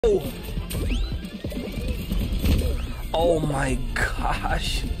Oh. Oh my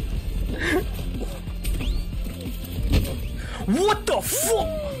gosh. What the fuck?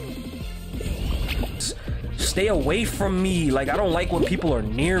 Stay away from me. Like, I don't like when people are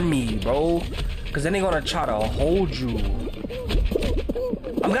near me, bro. Because then they're gonna try to hold you.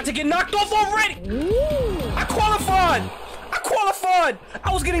 I'm about to get knocked off already. I qualified.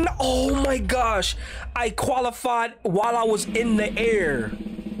 I was getting, oh my gosh. I qualified while I was in the air.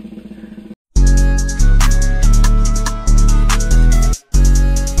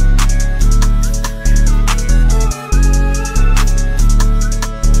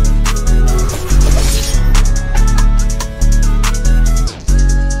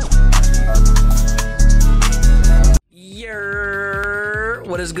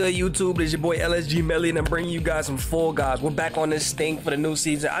 What is good, YouTube? It's your boy LSG Melly, and I'm bringing you guys some Fall Guys. We're back on this thing for the new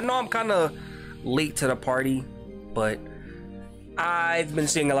season. I know I'm kind of late to the party, but I've been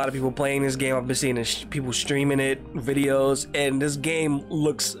seeing a lot of people playing this game. I've been seeing people streaming it, videos, and this game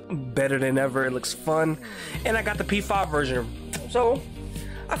looks better than ever. It looks fun, and I got the P5 version, so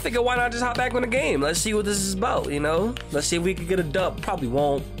I figured why not just hop back on the game. Let's see what this is about, you know? Let's see if we can get a dub. Probably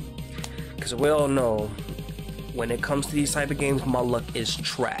won't, because we all know when it comes to these type of games, my luck is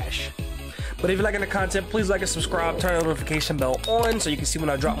trash. But if you're liking the content, please like and subscribe, turn the notification bell on so you can see when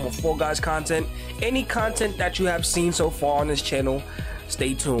I drop more Fall Guys content. Any content that you have seen so far on this channel,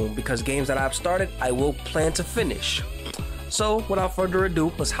 stay tuned, because games that I've started, I will plan to finish. So without further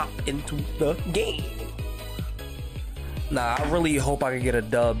ado, let's hop into the game. Nah, I really hope I can get a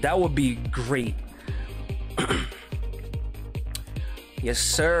dub. That would be great. Yes,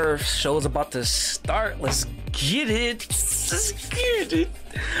 sir. Show's about to start. Let's get it. Let's get it.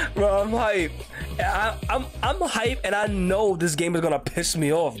 Bro, I'm hype. I'm hype, and I know this game is gonna piss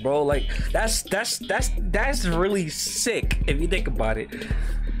me off, bro. Like that's really sick if you think about it.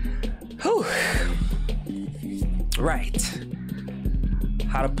 Whew. Right.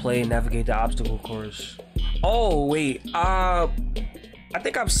 How to play and navigate the obstacle course. Oh wait. I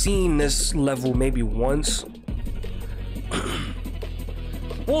think I've seen this level maybe once.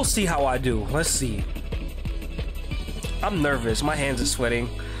 We'll see how I do. Let's see. I'm nervous. My hands are sweating.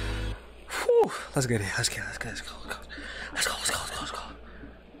 Whew. Let's get it. Let's go.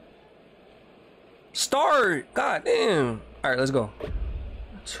 Start. God damn. All right, let's go.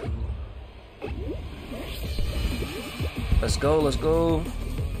 Let's go.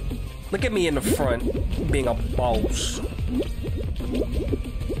 Look at me in the front, being a boss.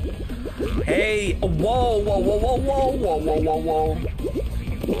 Hey, whoa.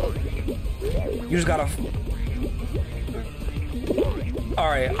 You just gotta. All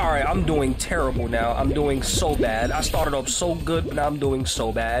right. I'm doing terrible now. I'm doing so bad. I started off so good, but now I'm doing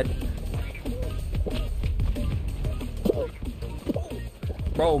so bad.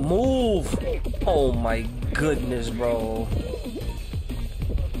 Bro, move. Oh my goodness, bro.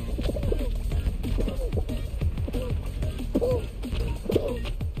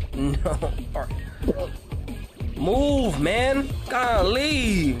 No. All right. Move, man.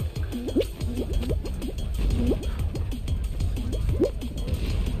 Golly.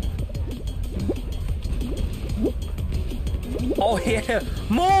 Oh yeah,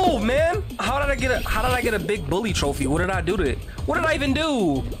 move, man. How did I get a big bully trophy? What did I do to it? What did I even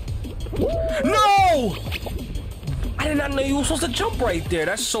do? No! I did not know you were supposed to jump right there.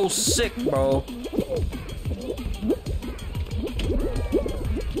 That's so sick, bro.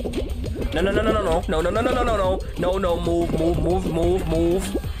 No,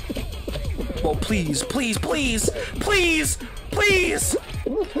 move. Oh, please.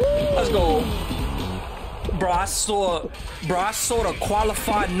 Let's go. Bro, I saw the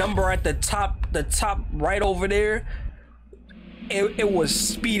qualified number at the top right over there. It was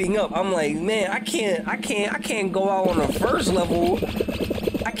speeding up. I'm like, man, I can't go out on the first level.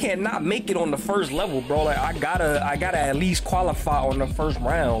 I can't not make it on the first level, bro. Like I gotta at least qualify on the first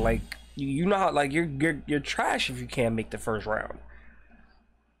round. Like you know how, like you're trash if you can't make the first round.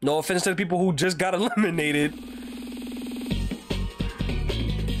 No offense to the people who just got eliminated.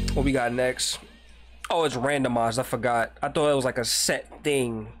 What we got next? Oh, it's randomized. I forgot. I thought it was like a set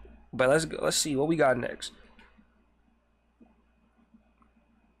thing. But let's see what we got next.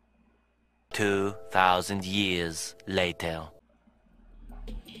 2,000 years later.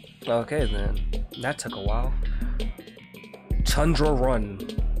 Okay then. That took a while. Tundra Run.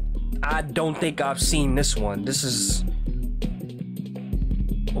 I don't think I've seen this one. This is.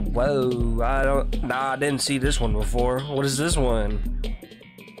 Whoa, I didn't see this one before. What is this one?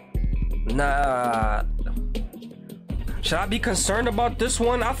 Nah. Should I be concerned about this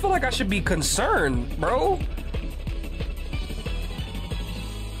one? I feel like I should be concerned, bro.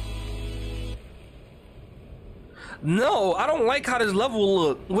 No, I don't like how this level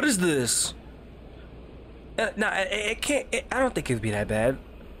look. What is this? Nah, it can't. I don't think it'd be that bad.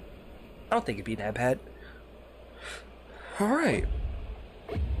 I don't think it'd be that bad. All right.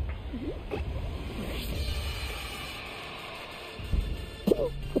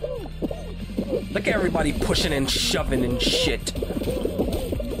 Look at everybody pushing and shoving and shit.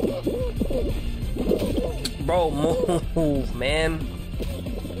 Bro, move, man.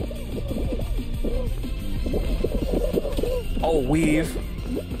 Oh, weave.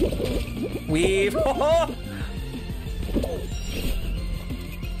 Weave.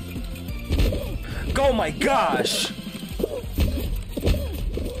 Oh my gosh.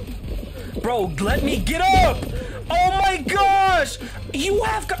 Bro, let me get up. Oh my gosh. You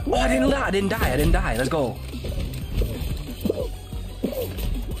have got. Oh, I didn't die. Let's go.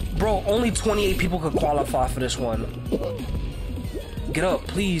 Bro, only 28 people could qualify for this one. Get up,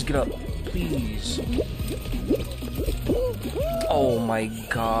 please, get up. Please. Oh my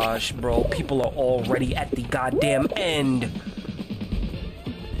gosh, bro. People are already at the goddamn end.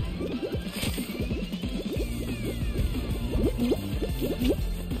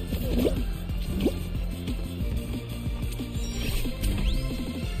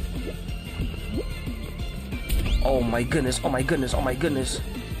 Oh my goodness, oh my goodness, oh my goodness.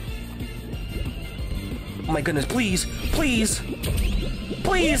 Oh my goodness, please, please,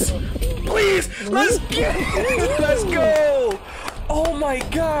 please, please, let's get it, let's go. Oh my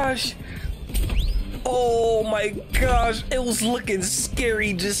gosh. Oh my gosh, it was looking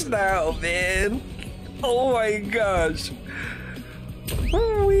scary just now, man. Oh my gosh.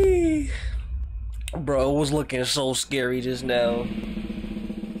 Ooh-wee. Bro, it was looking so scary just now.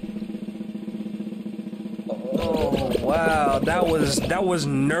 Oh wow, that was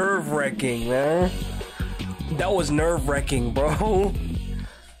nerve-wracking, man. That was nerve-wracking, bro.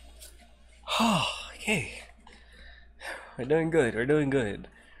 Oh, okay. We're doing good, we're doing good.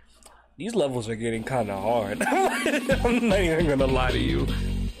 These levels are getting kind of hard. I'm not even gonna lie to you.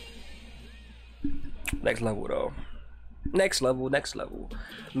 Next level though. Next level, next level.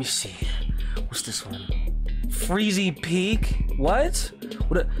 Let me see. What's this one? Freezy Peak? What?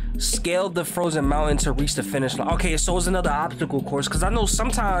 Scaled the frozen mountain to reach the finish line. Okay, so it's another obstacle course. Because I know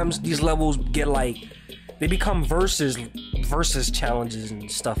sometimes these levels get like, they become versus challenges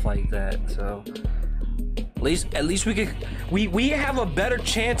and stuff like that. So at least we have a better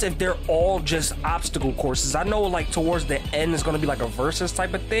chance if they're all just obstacle courses. I know like towards the end it's gonna be like a versus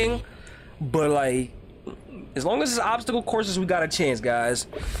type of thing, but like as long as it's obstacle courses, we got a chance, guys.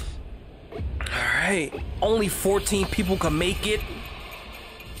 All right, only 14 people can make it.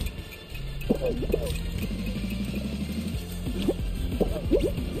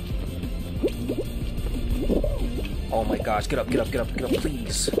 Oh my gosh, get up, get up, get up, get up,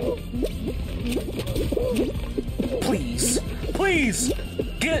 please. Please, please,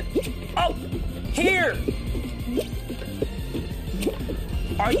 get up here.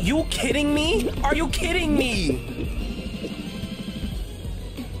 Are you kidding me? Are you kidding me?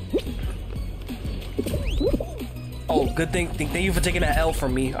 Oh, good thing. Thank you for taking that L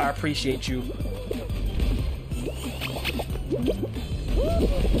from me. I appreciate you.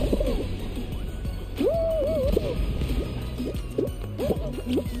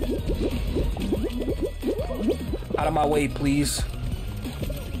 Out of my way, please.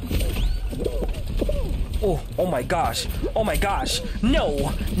 Oh my gosh. Oh my gosh.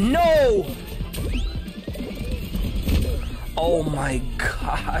 No. No. Oh my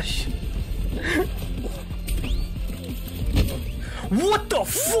gosh. What the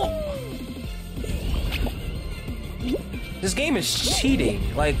fuck? This game is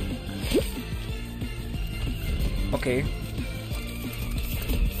cheating. Like, okay.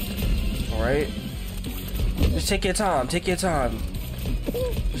 All right. Just take your time. Take your time.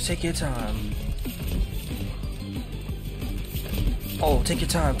 Just take your time. Oh, take your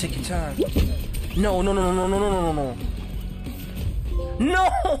time. Take your time. No, no, no, no, no, no, no, no, no. No!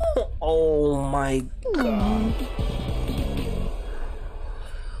 Oh my god.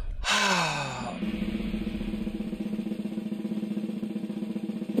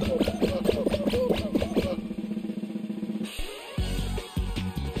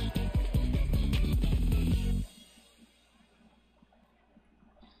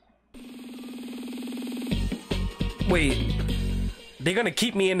 Wait, they're gonna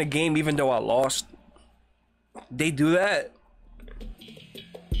keep me in the game even though I lost? They do that?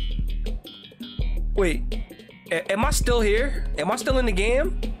 Wait, am I still here? Am I still in the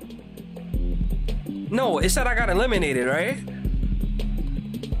game? No, it said I got eliminated, right?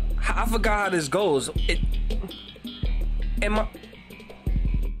 I forgot how this goes. Am I...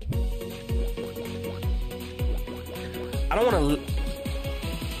 I don't want to...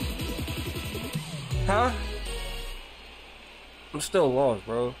 Huh? I'm still lost,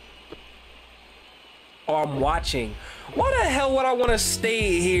 bro. Oh, I'm watching. Why the hell would I want to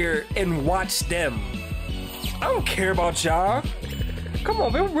stay here and watch them? I don't care about y'all. Come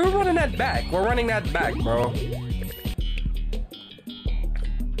on, we're running that back. We're running that back, bro.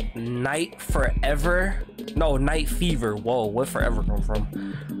 Night Forever? No, Night Fever. Whoa, where Forever come from?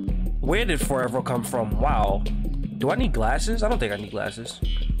 Where did Forever come from? Wow. Do I need glasses? I don't think I need glasses.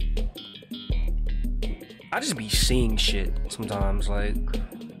 I just be seeing shit sometimes, like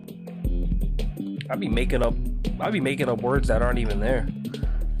I be making up words that aren't even there.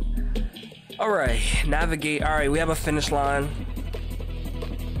 Alright, navigate. Alright, we have a finish line.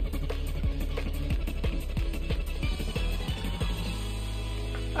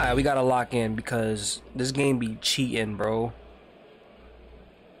 Alright, we gotta lock in because this game be cheating, bro.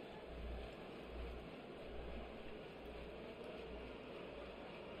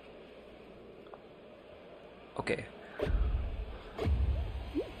 Okay.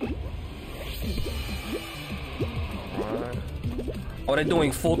 Oh, they're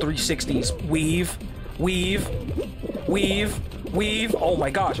doing full 360s. Weave, weave, weave, weave. Oh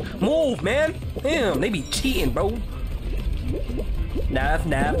my gosh. Move, man. Damn, they be cheating, bro. Nav,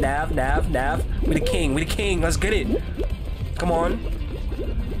 nav, nav, nav, nav. We the king, we the king. Let's get it. Come on.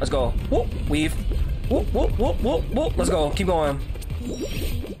 Let's go. Whoop, weave. Whoop, whoop, whoop, whoop, whoop. Let's go. Keep going.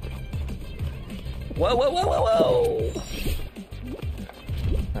 Whoa, whoa, whoa, whoa, whoa.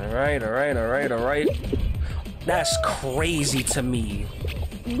 All right, all right, all right, all right. That's crazy to me.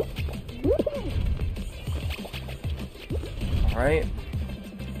 All right.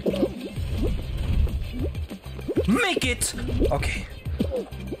 Make it. Okay.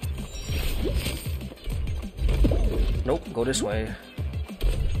 Nope, go this way.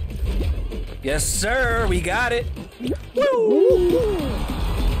 Yes, sir, we got it. Woo!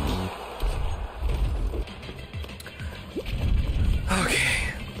 Okay.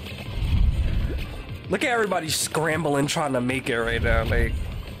 Look at everybody scrambling trying to make it right now. Like,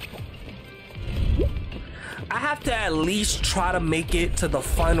 I have to at least try to make it to the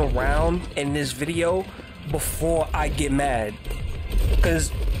final round in this video before I get mad.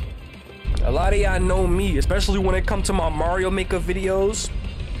 Because a lot of y'all know me, especially when it comes to my Mario Maker videos.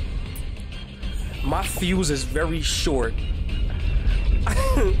 My fuse is very short.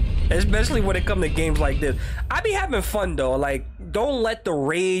 Especially when it comes to games like this. I be having fun though. Like, don't let the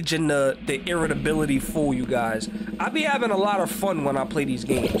rage and the irritability fool you guys. I be having a lot of fun when I play these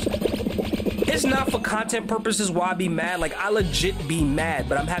games. It's not for content purposes why I be mad. Like, I legit be mad,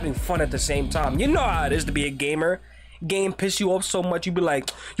 but I'm having fun at the same time. You know how it is to be a gamer. Game piss you off so much, you be like,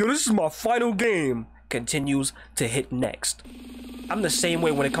 yo, this is my final game. Continues to hit next. I'm the same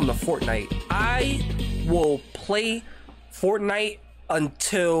way when it comes to Fortnite. I will play Fortnite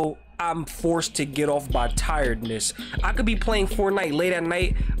until I'm forced to get off by tiredness. I could be playing Fortnite late at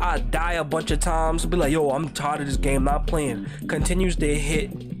night. I die a bunch of times. Be like, yo, I'm tired of this game. Not playing. Continues to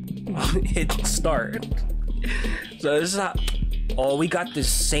hit start. So this is how. Oh, we got this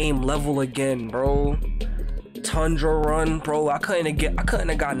same level again, bro. Tundra run, bro. I couldn't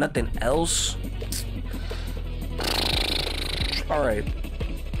have got nothing else. All right.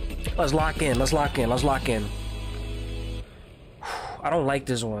 Let's lock in. Let's lock in. Let's lock in. I don't like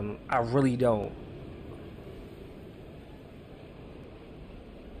this one. I really don't.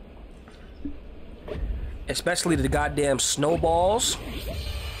 Especially the goddamn snowballs.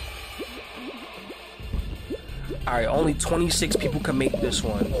 Alright, only 26 people can make this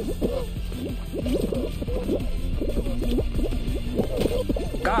one.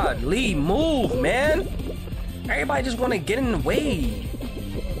 God, Lee, move, man. Everybody just want to get in the way.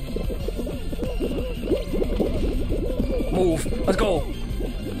 Move. Let's go.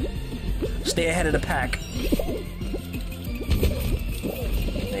 Stay ahead of the pack.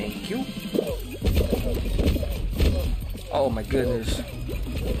 Thank you. Oh my goodness.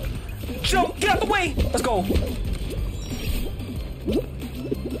 Jump! Get out the way! Let's go.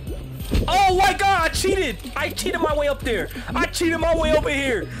 Oh my god! I cheated! I cheated my way up there. I cheated my way over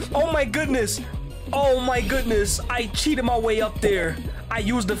here. Oh my goodness. Oh my goodness. I cheated my way up there. I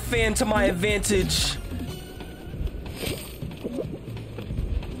used the fan to my advantage.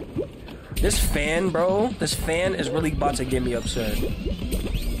 This fan, bro, this fan is really about to get me upset.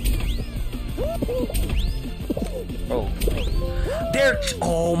 Oh. There.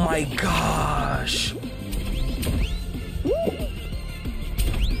 Oh my gosh.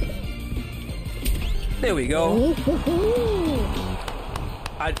 There we go.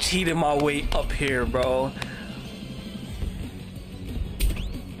 I cheated my way up here, bro.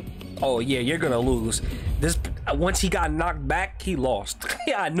 Oh yeah, you're gonna lose. This once he got knocked back, he lost.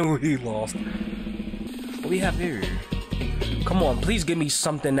 Yeah, I knew he lost. What do we have here? Come on, please give me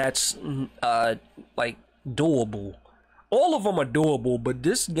something that's like doable. All of them are doable, but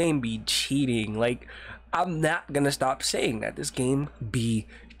this game be cheating. Like, I'm not gonna stop saying that this game be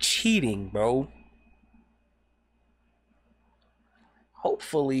cheating, bro.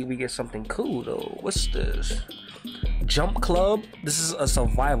 Hopefully we get something cool though. What's this? Jump Club. This is a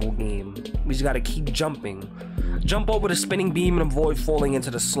survival game. We just gotta keep jumping. Jump over the spinning beam and avoid falling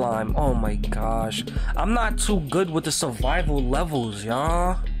into the slime. Oh my gosh, I'm not too good with the survival levels,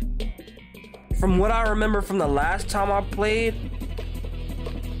 y'all. From what I remember from the last time I played,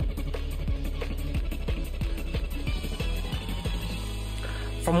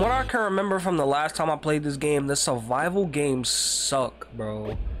 this game, the survival games suck,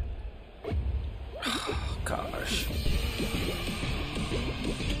 bro. Gosh.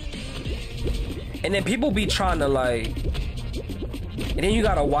 And then people be trying to like, and then you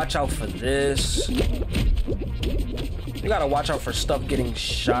gotta watch out for this. You gotta watch out for stuff getting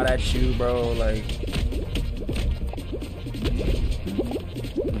shot at you, bro. Like,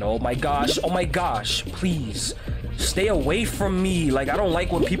 no, my gosh, oh my gosh, please stay away from me. Like, I don't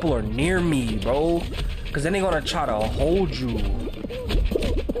like when people are near me, bro, because then they're gonna try to hold you.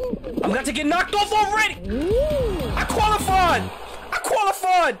 I'm about to get knocked off already. I qualified.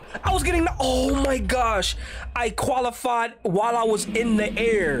 I was getting, oh my gosh, I qualified while I was in the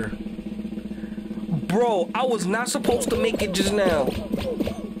air. Bro, I was not supposed to make it just now.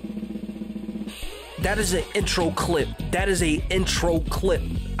 That is an intro clip.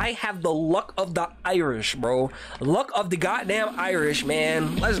 I have the luck of the Irish, bro. Luck of the goddamn Irish,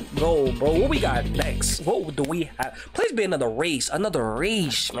 man. Let's go, bro. What we got next? What do we have? Please be another race,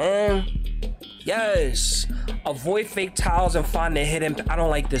 man. Yes. Avoid fake tiles and find the hidden. I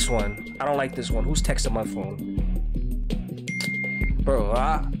don't like this one. Who's texting my phone? Bro,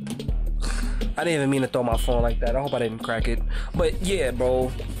 I didn't even mean to throw my phone like that. I hope I didn't crack it. But yeah,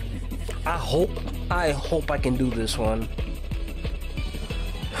 bro. I hope I can do this one.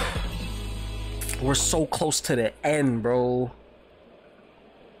 We're so close to the end, bro.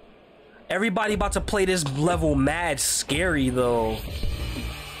 Everybody about to play this level mad scary though.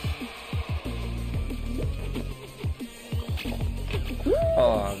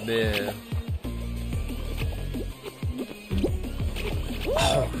 Oh man.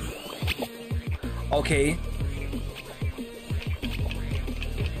 Oh. Okay.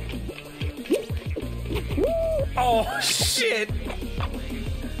 Oh shit.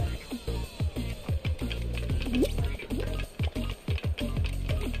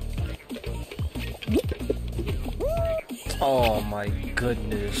 Oh my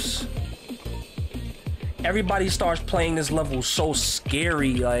goodness. Everybody starts playing this level so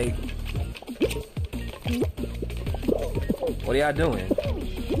scary, like. What are y'all doing?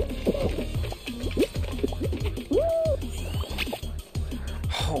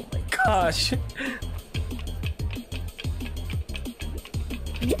 Oh my gosh.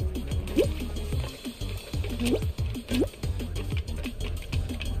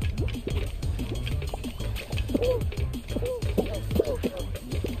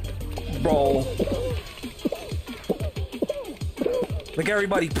 Bro. Look at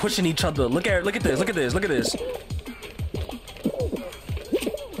everybody pushing each other. Look at this. Give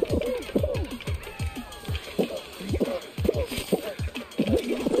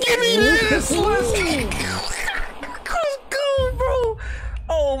me this! Let's go, bro!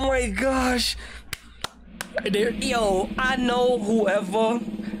 Oh my gosh. Yo, I know whoever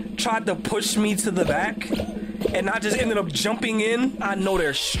tried to push me to the back and I just ended up jumping in, I know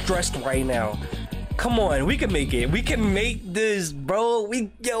they're stressed right now. Come on, we can make it. We can make this, bro. We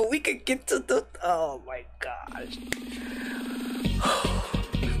could get to the, oh my gosh.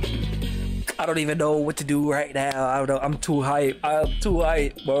 I don't even know what to do right now. I don't know. I'm too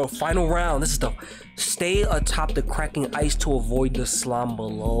hyped, bro. Final round. This is the stay atop the cracking ice to avoid the slime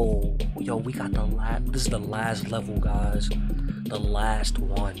below. Yo, we got the last. This is the last level, guys. The last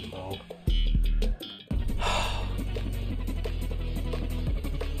one, bro.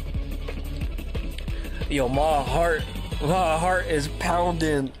 Yo, my heart is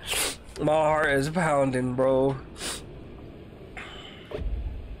pounding. My heart is pounding, bro.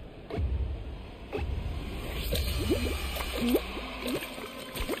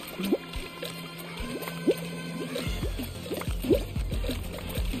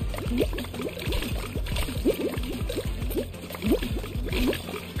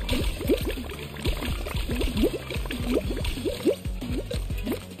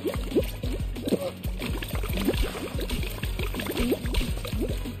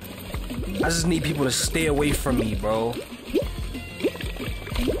 I just need people to stay away from me, bro.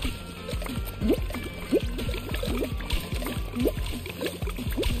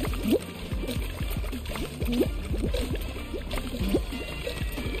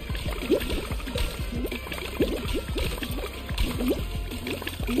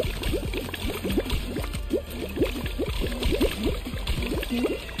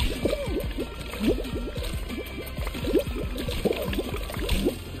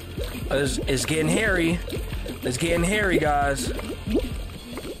 It's getting hairy. It's getting hairy, guys.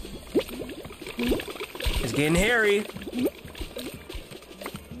 It's getting hairy.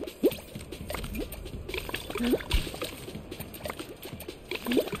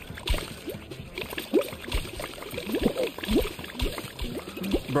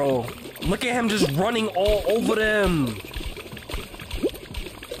 Bro, look at him just running all over them.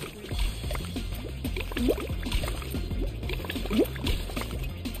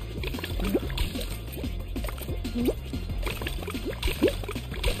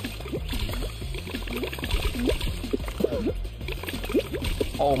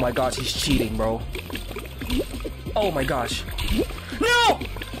 Oh my gosh, he's cheating, bro. Oh my gosh. No!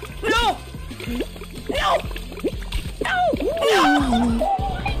 No! No! No! No!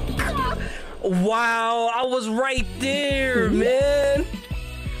 Wow, I was right there, man.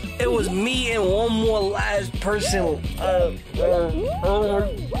 It was me and one more last person.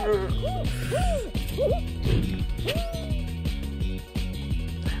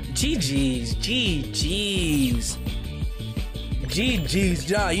 GG's, GG's.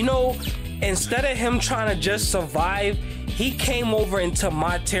 GG's, yeah. You know, instead of him trying to just survive, he came over into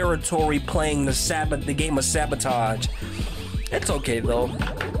my territory playing the game of sabotage. It's okay though.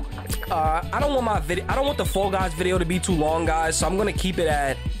 I don't want the Fall Guys video to be too long, guys. So I'm gonna keep it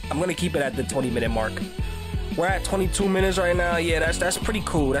at the 20-minute mark. We're at 22 minutes right now. Yeah, that's pretty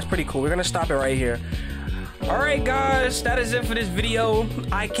cool. That's pretty cool. We're gonna stop it right here. Alright guys, that is it for this video.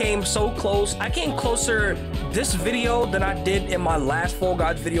 I came so close. I came closer this video than I did in my last Fall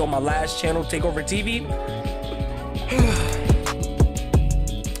Guys video on my last channel, Takeover TV.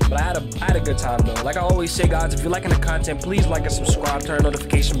 But I had a good time though. Like I always say, guys, if you're liking the content, please like and subscribe, turn the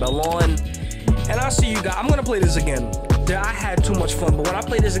notification bell on. And I'll see you guys. I'm gonna play this again. I had too much fun, but when I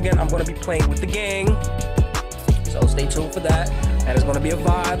play this again, I'm gonna be playing with the gang. So stay tuned for that. That is gonna be a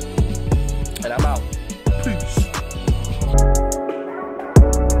vibe. And I'm out. Peace.